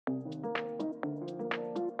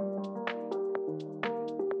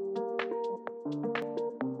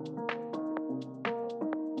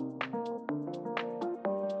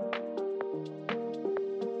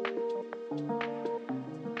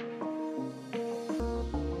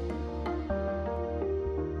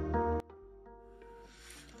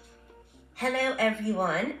Hello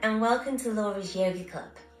everyone and welcome to Laura's Yoga Club.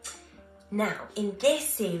 Now, in this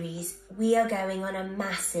series, we are going on a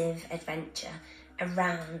massive adventure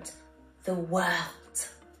around the world.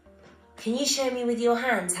 Can you show me with your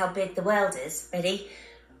hands how big the world is? Ready?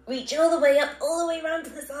 Reach all the way up, all the way around to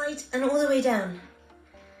the side and all the way down.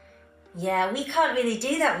 Yeah, we can't really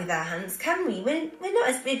do that with our hands, can we? We're not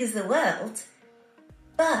as big as the world,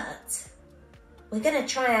 but we're going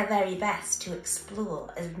to try our very best to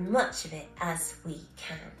explore as much of it as we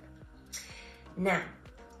can. Now,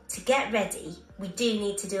 to get ready, we do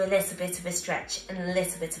need to do a little bit of a stretch and a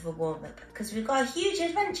little bit of a warm-up because we've got a huge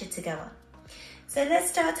adventure to go on. So let's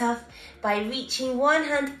start off by reaching one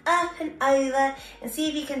hand up and over and see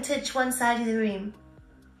if you can touch one side of the room.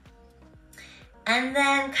 And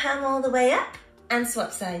then come all the way up and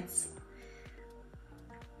swap sides.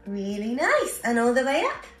 Really nice. And all the way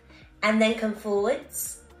up. And then come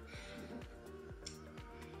forwards.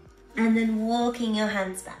 And then walking your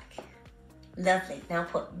hands back. Lovely. Now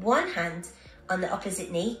put one hand on the opposite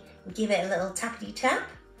knee and give it a little tappity tap.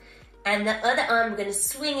 And the other arm, we're going to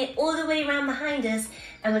swing it all the way around behind us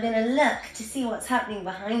and we're going to look to see what's happening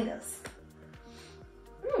behind us.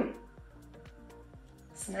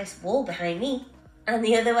 It's a nice wall behind me. And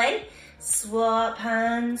the other way, swap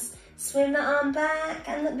hands, swim the arm back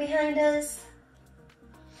and look behind us.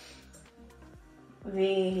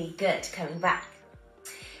 Really good, coming back.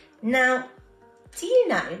 Now, do you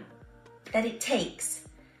know that it takes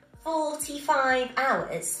 45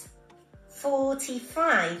 hours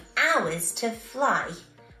to fly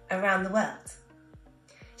around the world?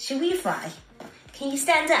 Should we fly? Can you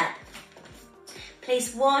stand up?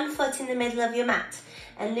 Place one foot in the middle of your mat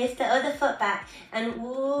and lift the other foot back and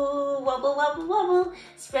wobble, wobble, wobble.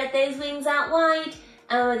 Spread those wings out wide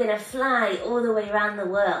and we're gonna fly all the way around the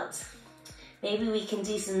world. Maybe we can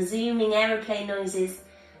do some zooming aeroplane noises.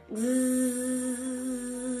 Zzz.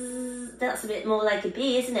 That's a bit more like a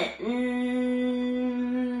bee, isn't it?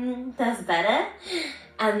 That's better.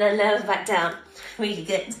 And then lower back down. Really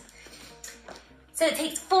good. So it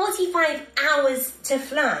takes 45 hours to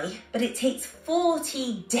fly, but it takes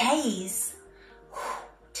 40 days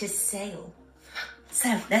to sail.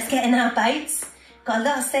 So let's get in our boats. Got a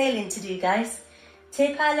lot of sailing to do, guys.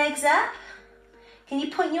 Tip our legs up. Can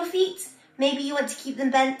you point your feet? Maybe you want to keep them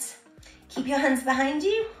bent. Keep your hands behind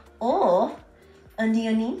you or under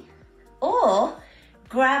your knee. Or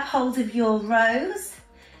grab hold of your oars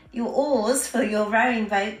for your rowing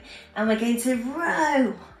boat, and we're going to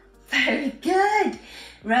row. Very good.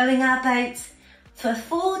 Rowing our boat for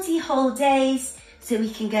 40 whole days so we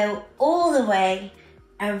can go all the way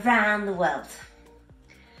around the world.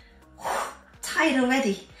 Whew, tired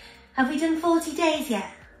already. Have we done 40 days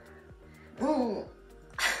yet?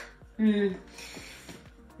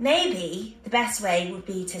 Maybe the best way would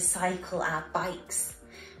be to cycle our bikes.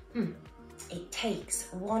 It takes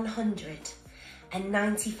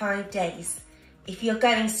 195 days if you're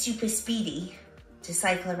going super speedy to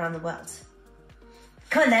cycle around the world.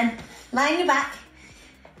 Come on then, lie on your back,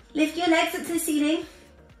 lift your legs up to the ceiling,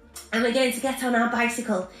 and we're going to get on our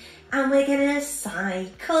bicycle and we're going to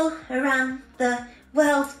cycle around the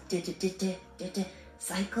world.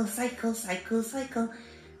 Cycle, cycle, cycle, cycle.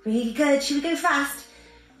 Really good. Should we go fast?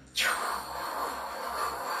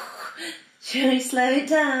 Should we slow it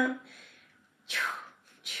down?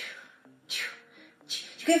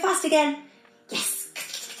 Should we go fast again? Yes.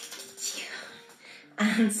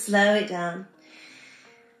 And slow it down.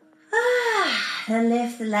 Then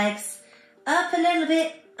lift the legs up a little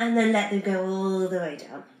bit and then let them go all the way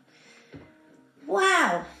down.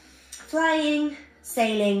 Wow. Flying,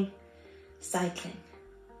 sailing, cycling.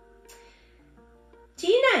 Do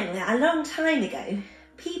you know that a long time ago,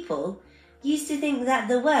 people used to think that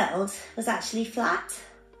the world was actually flat?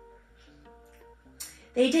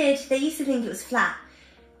 They did. They used to think it was flat.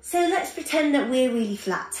 So let's pretend that we're really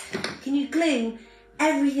flat. Can you glue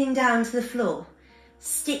everything down to the floor?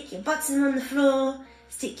 Stick your bottom on the floor,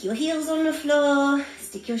 stick your heels on the floor,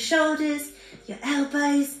 stick your shoulders, your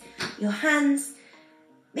elbows, your hands.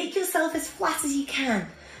 Make yourself as flat as you can.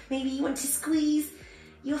 Maybe you want to squeeze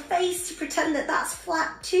your face to pretend that that's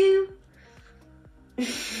flat too.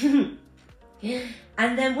 And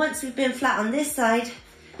then once we've been flat on this side,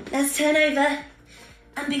 let's turn over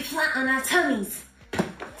and be flat on our tummies.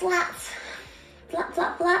 Flat, flat,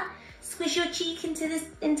 flat, flat. Squish your cheek into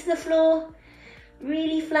the floor.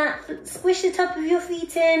 Really flat. Squish the top of your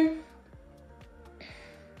feet in.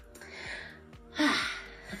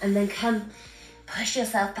 And then come push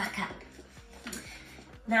yourself back up.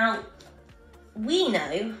 Now, we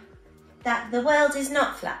know that the world is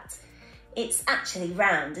not flat. It's actually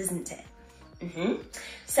round, isn't it?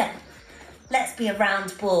 So, let's be a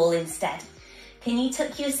round ball instead. Can you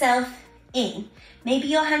tuck yourself in? Maybe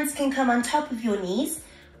your hands can come on top of your knees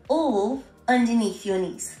or underneath your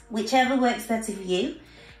knees, whichever works better for you.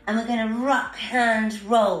 And we're gonna rock and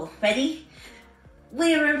roll. Ready?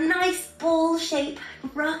 We're a nice ball shape,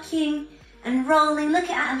 rocking and rolling. Look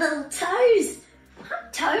at our little toes.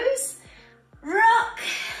 Toes. Rock,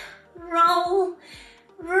 roll,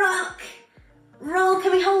 rock, roll.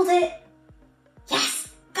 Can we hold it? Yes.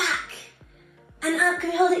 Back and up.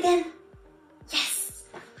 Can we hold it again? Yes.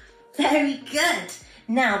 Very good.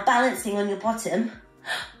 Now balancing on your bottom.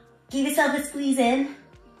 Give yourself a squeeze in.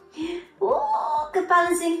 Oh, good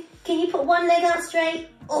balancing. Can you put one leg out straight?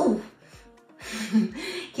 Oh.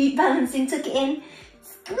 Keep balancing, tuck it in,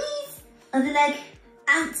 squeeze, other leg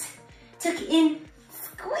out, tuck it in,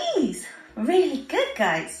 squeeze. Really good,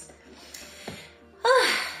 guys.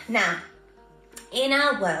 Now, in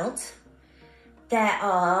our world, there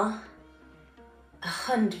are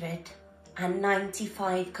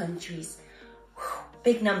 195 countries.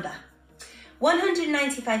 Big number.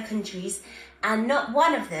 195 countries, and not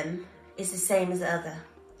one of them is the same as the other.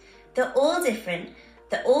 They're all different.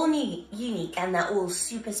 They're all unique and they're all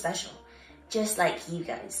super special, just like you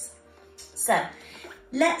guys. So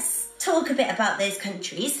let's talk a bit about those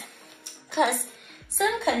countries, because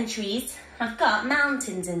some countries have got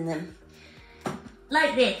mountains in them,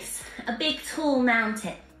 like this, a big tall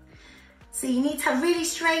mountain. So you need to have really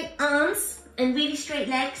straight arms and really straight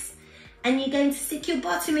legs, and you're going to stick your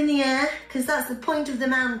bottom in the air because that's the point of the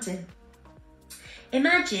mountain.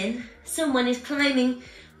 Imagine someone is climbing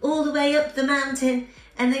all the way up the mountain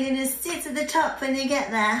and they're going to sit at the top when they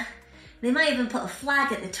get there. They might even put a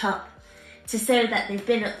flag at the top to show that they've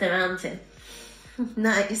been up the mountain.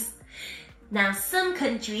 Nice. Now some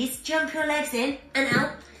countries, jump your legs in and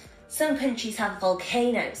out, some countries have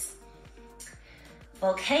volcanoes.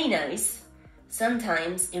 Volcanoes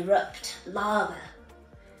sometimes erupt lava.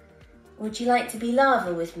 Would you like to be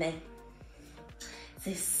lava with me?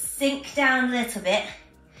 So sink down a little bit,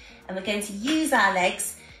 and we're going to use our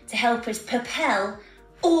legs to help us propel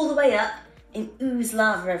all the way up and ooze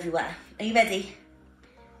lava everywhere. Are you ready?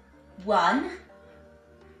 1,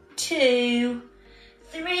 2,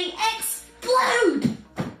 3, explode!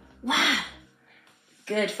 Wow.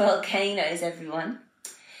 Good volcanoes, everyone.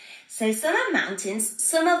 So some are mountains,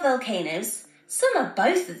 some are volcanoes, some are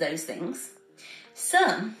both of those things.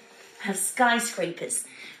 Some have skyscrapers,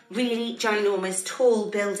 really ginormous, tall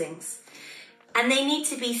buildings. And they need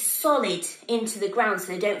to be solid into the ground so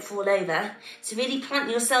they don't fall over. So really plant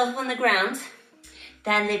yourself on the ground.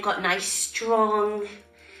 Then they've got nice, strong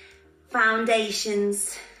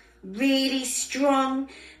foundations, really strong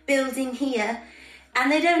building here.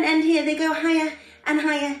 And they don't end here, they go higher and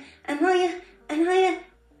higher and higher and higher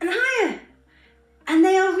and higher. And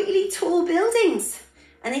they are really tall buildings.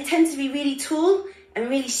 And they tend to be really tall and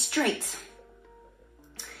really straight.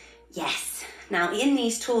 Yes, now in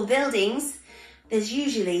these tall buildings, there's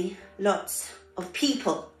usually lots of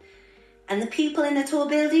people. And the people in the tall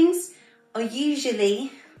buildings are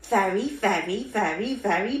usually very, very, very,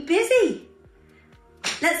 very busy.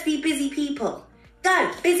 Let's be busy people.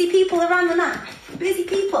 Go, busy people around the map. Busy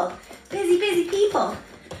people, busy, busy people.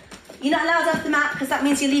 You're not allowed off the map because that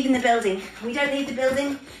means you're leaving the building. We don't leave the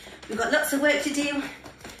building. We've got lots of work to do and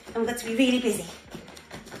we've got to be really busy.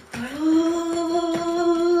 Oh,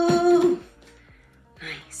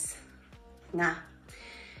 nice. Now,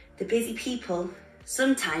 the busy people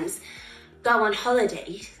sometimes go on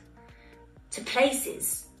holidays to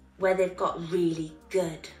places where they've got really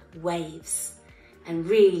good waves and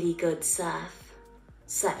really good surf.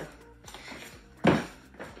 So,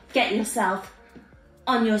 get yourself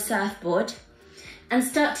on your surfboard and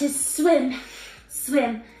start to swim,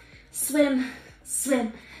 swim, swim,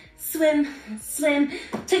 swim, swim, swim.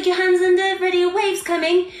 Take your hands under, ready, a wave's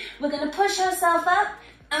coming. We're gonna push ourselves up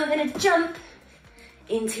and we're gonna jump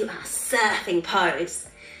into our surfing pose.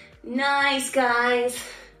 Nice, guys.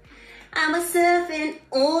 And we're surfing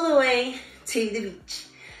all the way to the beach.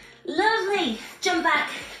 Lovely. Jump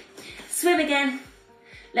back, swim again.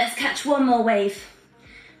 Let's catch one more wave.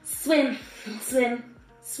 Swim, swim,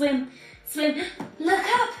 swim, swim. Look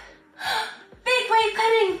up. Big wave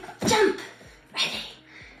coming. Jump. Ready.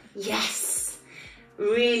 Yes.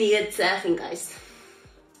 Really good surfing, guys.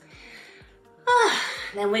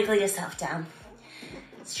 Then wiggle yourself down.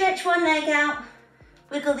 Stretch one leg out.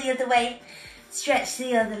 Wiggle the other way. Stretch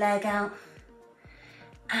the other leg out.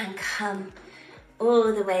 And come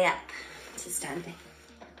all the way up to standing.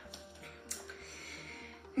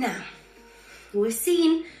 Now, we've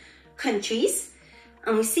seen countries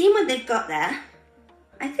and we've seen what they've got there.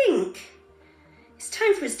 I think it's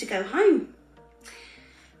time for us to go home.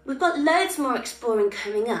 We've got loads more exploring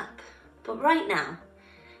coming up, but right now,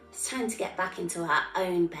 it's time to get back into our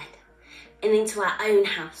own bed and into our own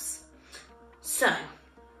house. So,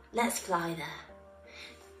 let's fly there.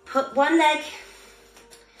 Put one leg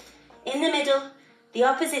in the middle, the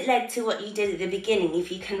opposite leg to what you did at the beginning,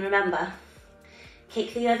 if you can remember.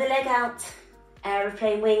 Kick the other leg out,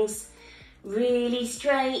 aeroplane wings, really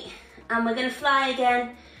straight, and we're gonna fly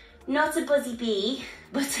again. Not a buzzy bee,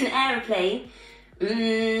 but an aeroplane.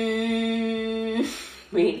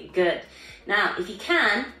 Really good. Now, if you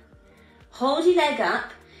can, hold your leg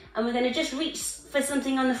up, and we're gonna just reach for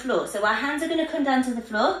something on the floor. So our hands are gonna come down to the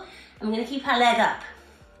floor, and we're gonna keep our leg up.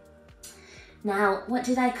 Now, what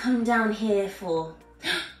did I come down here for?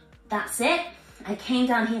 That's it. I came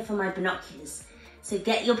down here for my binoculars. So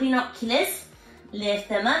get your binoculars, lift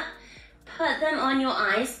them up, put them on your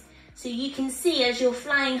eyes so you can see as you're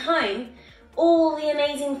flying home all the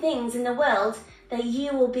amazing things in the world that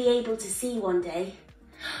you will be able to see one day.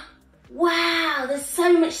 Wow, there's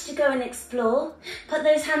so much to go and explore. Put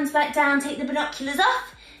those hands back down, take the binoculars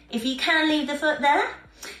off. If you can leave the foot there,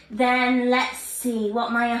 then let's see, what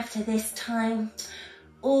am I after this time?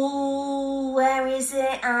 Oh, where is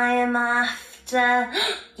it? I am after,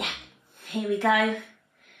 yeah, here we go.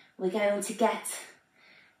 We're going to get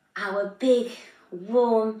our big,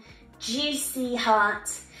 warm, juicy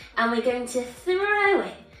heart, and we're going to throw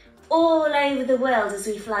it all over the world as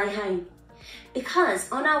we fly home. Because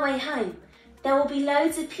on our way home, there will be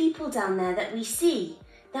loads of people down there that we see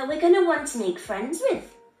that we're going to want to make friends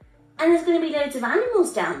with. And there's going to be loads of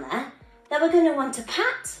animals down there that we're going to want to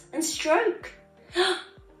pat and stroke.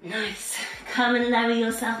 Nice. Come and lower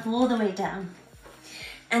yourself all the way down.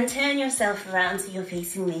 And turn yourself around so you're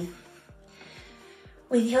facing me.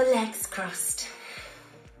 With your legs crossed.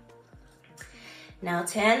 Now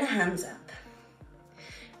turn the hands up.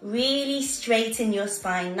 Really straighten your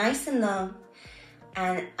spine, nice and long.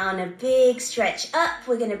 And on a big stretch up,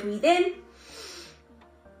 we're going to breathe in.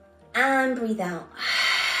 And breathe out.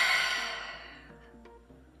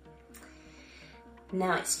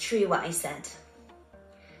 Now it's true what I said.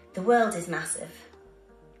 The world is massive.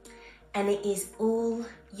 And it is all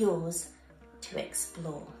yours to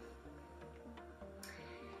explore.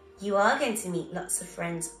 You are going to meet lots of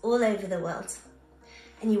friends all over the world.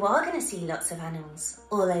 And you are going to see lots of animals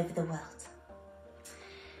all over the world.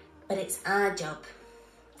 But it's our job,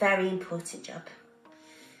 very important job,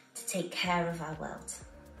 to take care of our world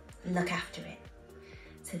and look after it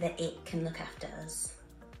so that it can look after us.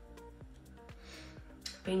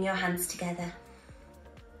 Bring your hands together.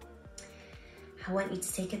 I want you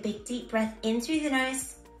to take a big deep breath in through the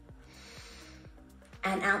nose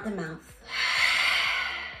and out the mouth.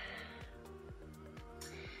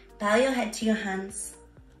 Bow your head to your hands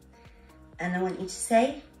and I want you to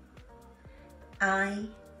say, I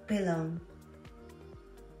belong.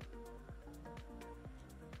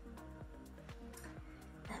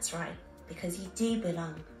 That's right, because you do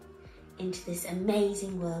belong into this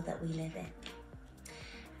amazing world that we live in.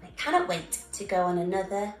 I cannot wait to go on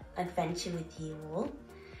another adventure with you all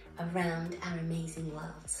around our amazing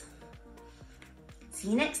world. See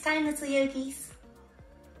you next time, little yogis.